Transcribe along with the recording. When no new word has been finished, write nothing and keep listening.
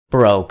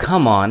Bro,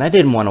 come on, I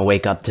didn't want to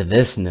wake up to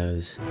this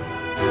news.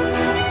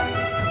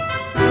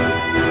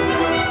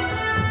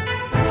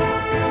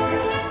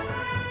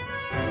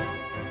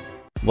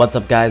 What's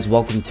up guys,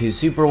 welcome to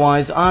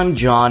Superwise. I'm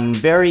John.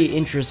 Very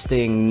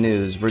interesting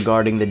news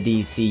regarding the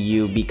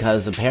DCU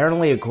because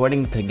apparently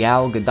according to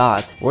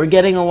Gadot, we're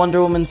getting a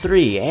Wonder Woman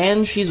 3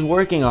 and she's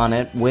working on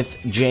it with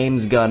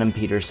James Gunn and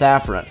Peter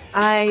Safran.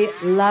 I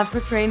love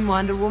portraying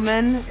Wonder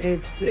Woman.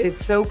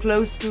 It's so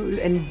close to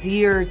and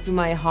dear to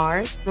my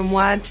heart. From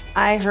what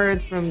I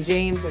heard from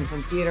James and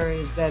from Peter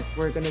is that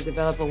we're going to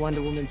develop a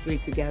Wonder Woman 3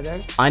 together.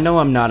 I know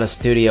I'm not a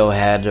studio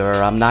head or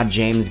I'm not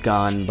James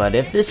Gunn, but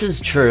if this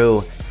is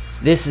true,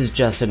 this is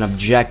just an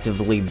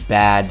objectively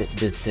bad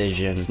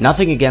decision.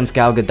 Nothing against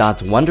Gal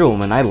Gadot's Wonder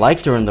Woman, I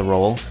liked her in the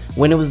role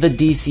when it was the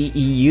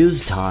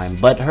DCEU's time,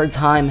 but her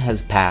time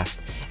has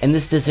passed, and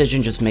this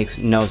decision just makes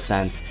no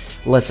sense.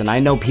 Listen, I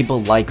know people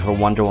like her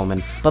Wonder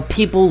Woman, but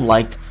people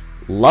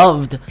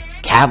loved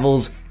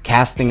Cavill's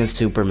casting as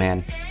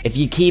Superman. If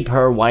you keep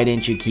her, why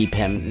didn't you keep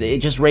him? It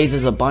just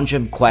raises a bunch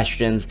of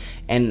questions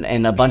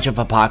and a bunch of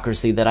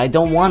hypocrisy that I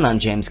don't want on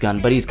James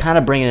Gunn, but he's kind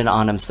of bringing it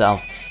on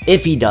himself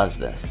if he does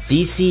this.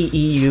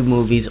 DCEU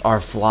movies are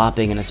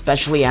flopping, and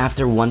especially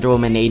after Wonder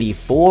Woman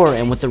 84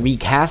 and with the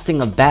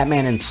recasting of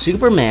Batman and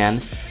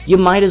Superman, you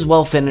might as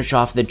well finish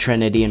off the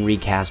Trinity and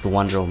recast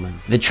Wonder Woman.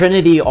 The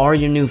Trinity are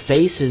your new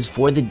faces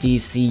for the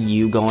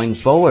DCU going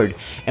forward,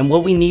 and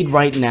what we need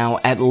right now,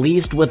 at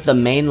least with the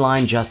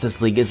mainline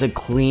Justice League, is a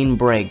clean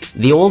break.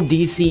 The old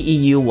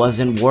DCEU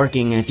wasn't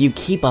working, and if you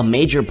keep a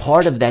major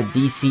part of that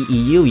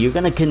DCEU, you're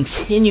gonna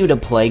continue to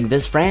plague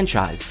this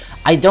franchise.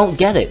 I don't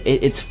get it.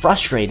 It's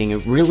frustrating,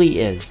 it really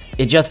is.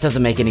 It just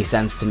doesn't make any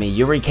sense to me.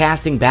 You're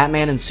recasting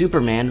Batman and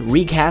Superman,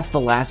 recast the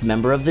last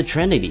member of the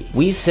Trinity.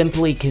 We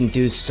simply can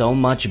do so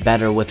much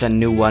better with a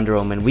new Wonder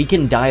Woman. We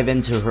can dive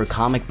into her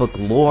comic book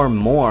lore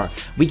more.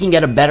 We can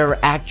get a better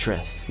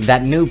actress.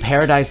 That new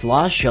Paradise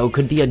Lost show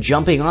could be a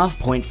jumping off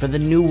point for the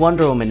new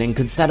Wonder Woman and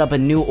could set up a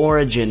new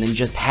origin and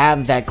just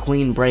have that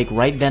clean break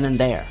right then and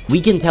there. We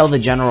can tell the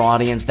general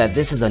audience that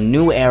this is a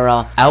new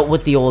era, out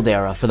with the old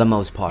era for the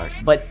most part.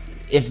 But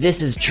if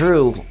this is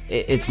true,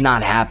 it's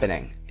not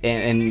happening.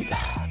 And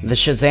the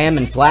Shazam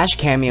and Flash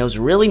cameos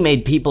really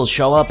made people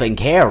show up and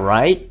care,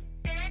 right?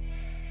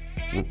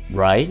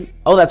 Right?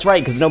 Oh, that's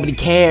right, because nobody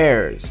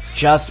cares.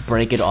 Just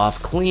break it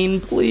off clean,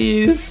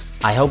 please.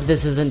 I hope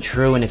this isn't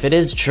true, and if it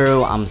is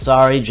true, I'm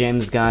sorry,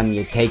 James Gunn,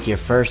 you take your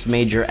first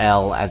major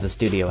L as a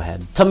studio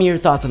head. Tell me your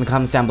thoughts in the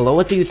comments down below.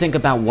 What do you think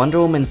about Wonder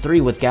Woman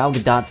 3 with Gal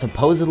Gadot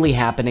supposedly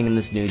happening in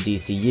this new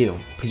DCU?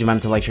 Please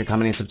remember to like, share,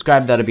 comment, and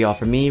subscribe. That'll be all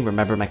from me.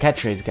 Remember my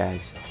catchphrase,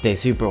 guys. Stay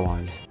super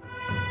wise.